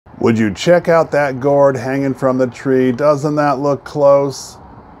Would you check out that gourd hanging from the tree? Doesn't that look close?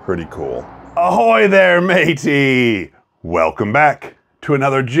 Pretty cool. Ahoy there, matey! Welcome back to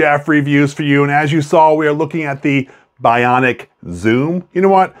another Jeff Reviews for you. And as you saw, we are looking at the Bionic Zoom. You know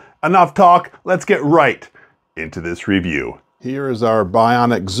what? Enough talk. Let's get right into this review. Here is our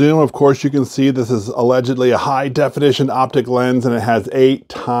Bionic Zoom. Of course, you can see this is allegedly a high definition optic lens and it has 8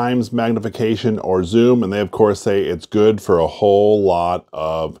 times magnification or zoom. And they of course say it's good for a whole lot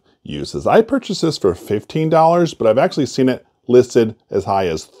of uses. I purchased this for $15, but I've actually seen it listed as high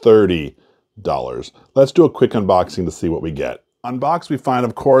as $30. Let's do a quick unboxing to see what we get. Unboxed, we find,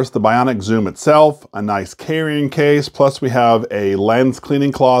 of course, the Bionic Zoom itself, a nice carrying case, plus we have a lens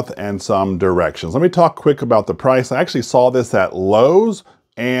cleaning cloth and some directions. Let me talk quick about the price. I actually saw this at Lowe's,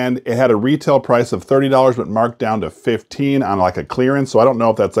 and it had a retail price of $30, but marked down to $15 on like a clearance. So I don't know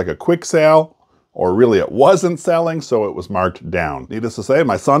if that's like a quick sale, or really it wasn't selling, so it was marked down. Needless to say,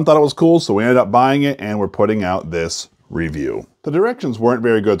 my son thought it was cool, so we ended up buying it, and we're putting out this review. The directions weren't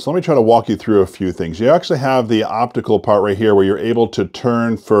very good, so let me try to walk you through a few things. You actually have the optical part right here where you're able to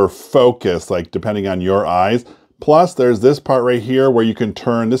turn for focus, like depending on your eyes. Plus there's this part right here where you can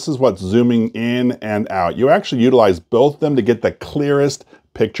turn, this is what's zooming in and out. You actually utilize both of them to get the clearest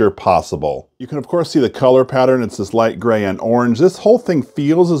picture possible. You can of course see the color pattern. It's this light gray and orange. This whole thing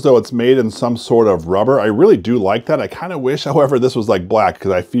feels as though it's made in some sort of rubber. I really do like that. I kind of wish, however, this was like black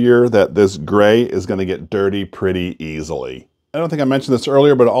because I fear that this gray is going to get dirty pretty easily. I don't think I mentioned this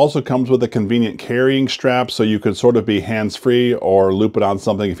earlier, but it also comes with a convenient carrying strap so you could sort of be hands-free or loop it on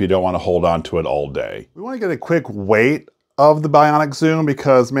something if you don't want to hold on to it all day. We want to get a quick weight of the Bionic Zoom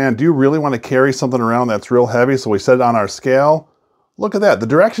because, man, do you really want to carry something around that's real heavy? So we set it on our scale. Look at that. The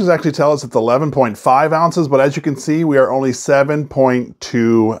directions actually tell us it's 11.5 ounces, but as you can see, we are only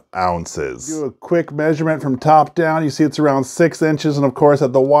 7.2 ounces. Do a quick measurement from top down. You see it's around 6 inches, and of course,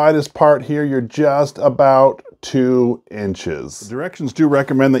 at the widest part here, you're just about 2 inches. The directions do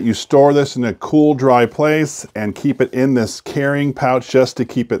recommend that you store this in a cool, dry place and keep it in this carrying pouch just to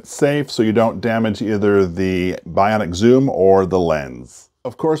keep it safe so you don't damage either the Bionic Zoom or the lens.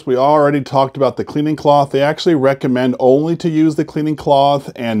 Of course, we already talked about the cleaning cloth. They actually recommend only to use the cleaning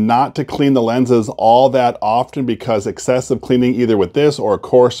cloth and not to clean the lenses all that often because excessive cleaning either with this or a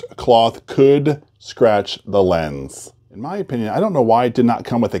coarse cloth could scratch the lens. In my opinion, I don't know why it did not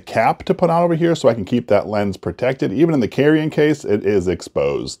come with a cap to put on over here so I can keep that lens protected. Even in the carrying case, it is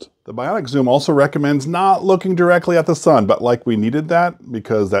exposed. The Bionic Zoom also recommends not looking directly at the sun, but like we needed that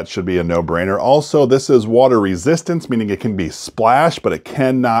because that should be a no-brainer. Also, this is water resistant, meaning it can be splashed, but it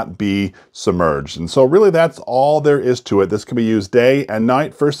cannot be submerged. And so really that's all there is to it. This can be used day and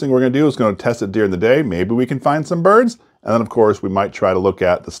night. First thing we're gonna do is gonna test it during the day. Maybe we can find some birds. And then of course, we might try to look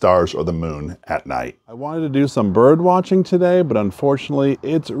at the stars or the moon at night. I wanted to do some bird watching today, but unfortunately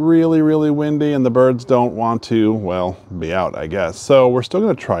it's really, really windy and the birds don't want to, well, be out, I guess. So we're still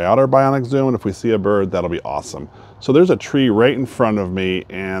gonna try out our Bionic Zoom, and if we see a bird, that'll be awesome. So there's a tree right in front of me,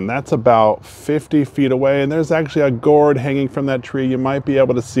 and that's about 50 feet away, and there's actually a gourd hanging from that tree. You might be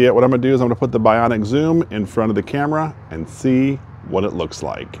able to see it. What I'm gonna do is I'm gonna put the Bionic Zoom in front of the camera and see what it looks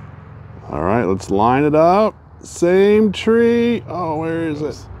like. All right, let's line it up. Same tree. Oh, where is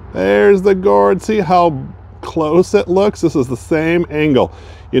it? There's the gourd. See how close it looks? This is the same angle.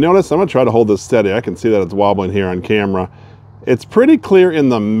 You notice, I'm gonna try to hold this steady. I can see that it's wobbling here on camera. It's pretty clear in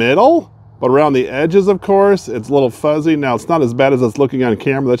the middle, but around the edges, of course, it's a little fuzzy. Now, it's not as bad as it's looking on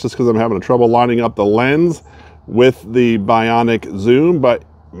camera. That's just because I'm having trouble lining up the lens with the Bionic Zoom, but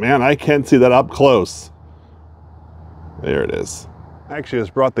man, I can see that up close. There it is. I actually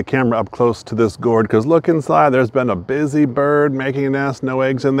just brought the camera up close to this gourd because look inside, there's been a busy bird making a nest, no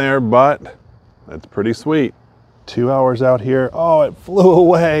eggs in there, but it's pretty sweet. 2 hours out here, oh, it flew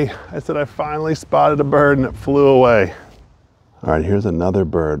away. I said I finally spotted a bird and it flew away. All right, here's another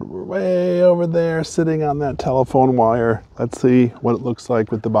bird way over there sitting on that telephone wire. Let's see what it looks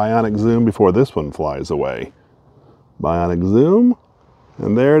like with the Bionic Zoom before this one flies away. Bionic Zoom.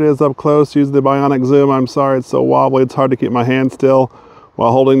 And there it is up close using the Bionic Zoom. I'm sorry, it's so wobbly. It's hard to keep my hand still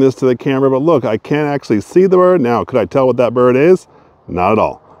while holding this to the camera. But look, I can't actually see the bird. Now, could I tell what that bird is? Not at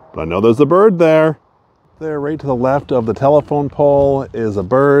all. But I know there's a bird there. There, right to the left of the telephone pole is a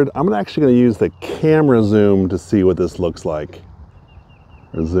bird. I'm actually going to use the camera zoom to see what this looks like.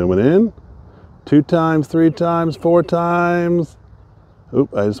 We're zooming in. 2 times, 3 times, 4 times.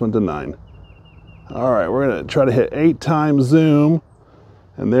 Oop, I just went to 9. All right, we're going to try to hit 8 times zoom.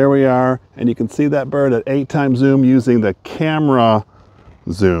 And there we are, and you can see that bird at 8 times zoom using the camera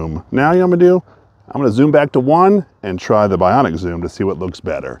zoom. Now, you know what I'm gonna do? I'm gonna zoom back to 1 and try the Bionic Zoom to see what looks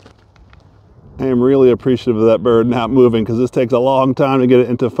better. I am really appreciative of that bird not moving because this takes a long time to get it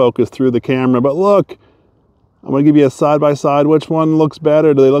into focus through the camera. But look, I'm gonna give you a side-by-side. Which one looks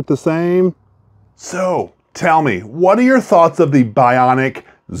better? Do they look the same? So, tell me, what are your thoughts of the Bionic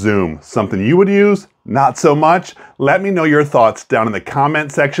Zoom? Something you would use? Not so much? Let me know your thoughts down in the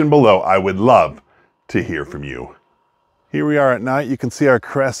comment section below. I would love to hear from you. Here we are at night. You can see our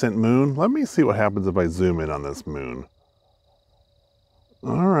crescent moon. Let me see what happens if I zoom in on this moon.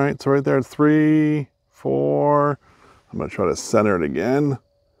 All right, so right there, 3, 4. I'm gonna try to center it again.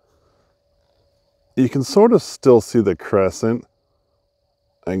 You can sort of still see the crescent.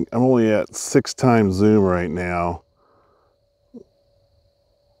 I'm only at 6 times zoom right now.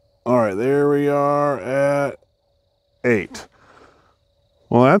 All right, there we are at 8.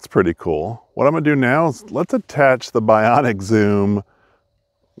 Well, that's pretty cool. What I'm gonna do now is let's attach the Bionic Zoom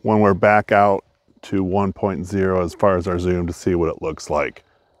when we're back out to 1.0 as far as our zoom to see what it looks like.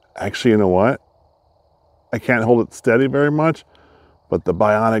 Actually, you know what? I can't hold it steady very much, but the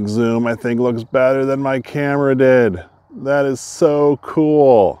Bionic Zoom I think looks better than my camera did. That is so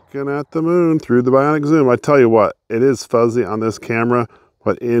cool. Looking at the moon through the Bionic Zoom. I tell you what, it is fuzzy on this camera,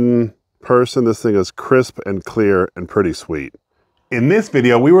 but in person, this thing is crisp and clear and pretty sweet. In this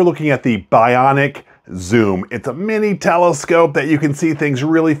video, we were looking at the Bionic Zoom. It's a mini telescope that you can see things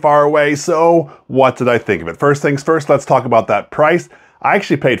really far away. So what did I think of it? First things first, let's talk about that price. I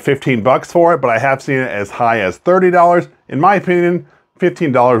actually paid 15 bucks for it, but I have seen it as high as $30. In my opinion,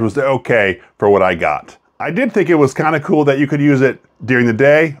 $15 was okay for what I got. I did think it was kind of cool that you could use it during the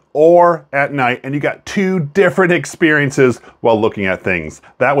day or at night, and you got 2 different experiences while looking at things.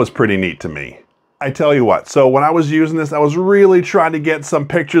 That was pretty neat to me. I tell you what, so when I was using this, I was really trying to get some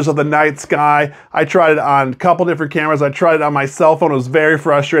pictures of the night sky. I tried it on a couple different cameras. I tried it on my cell phone. It was very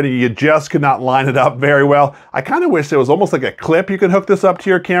frustrating. You just could not line it up very well. I kind of wish there was almost like a clip you could hook this up to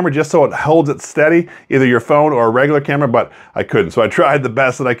your camera just so it holds it steady, either your phone or a regular camera, but I couldn't. So I tried the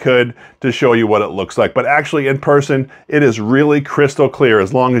best that I could to show you what it looks like. But actually in person, it is really crystal clear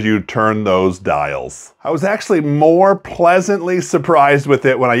as long as you turn those dials. I was actually more pleasantly surprised with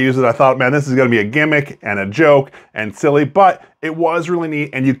it when I used it. I thought, man, this is gonna be a gimmick and a joke and silly, but it was really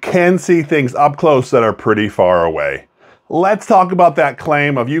neat and you can see things up close that are pretty far away. Let's talk about that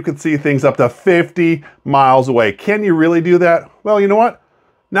claim of you can see things up to 50 miles away. Can you really do that? Well, you know what?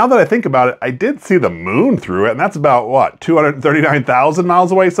 Now that I think about it, I did see the moon through it, and that's about, what, 239,000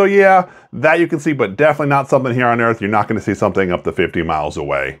 miles away? So yeah, that you can see, but definitely not something here on Earth. You're not gonna see something up to 50 miles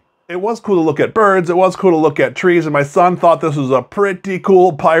away. It was cool to look at birds, it was cool to look at trees, and my son thought this was a pretty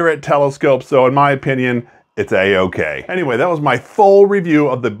cool pirate telescope, so in my opinion, it's a-okay. Anyway, that was my full review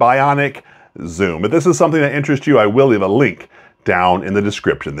of the Bionic Zoom. If this is something that interests you, I will leave a link down in the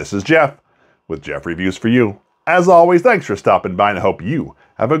description. This is Jeff with Jeff Reviews for You. As always, thanks for stopping by, and I hope you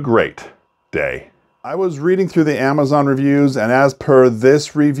have a great day. I was reading through the Amazon reviews, and as per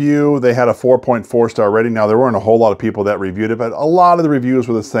this review, they had a 4.4 star rating. Now, there weren't a whole lot of people that reviewed it, but a lot of the reviews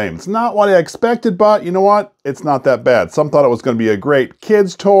were the same. It's not what I expected, but you know what? It's not that bad. Some thought it was going to be a great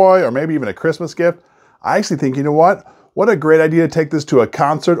kid's toy, or maybe even a Christmas gift. I actually think, you know what? What a great idea to take this to a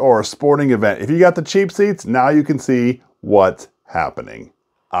concert or a sporting event. If you got the cheap seats, now you can see what's happening.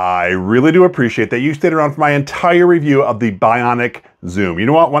 I really do appreciate that you stayed around for my entire review of the Bionic Zoom. You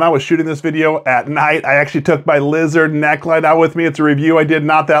know what? When I was shooting this video at night, I actually took my lizard necklight out with me. It's a review I did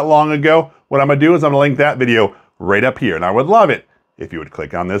not that long ago. What I'm gonna do is I'm gonna link that video right up here, and I would love it if you would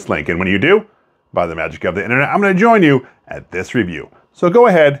click on this link. And when you do, by the magic of the internet, I'm gonna join you at this review. So go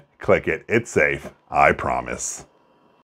ahead, click it. It's safe, I promise.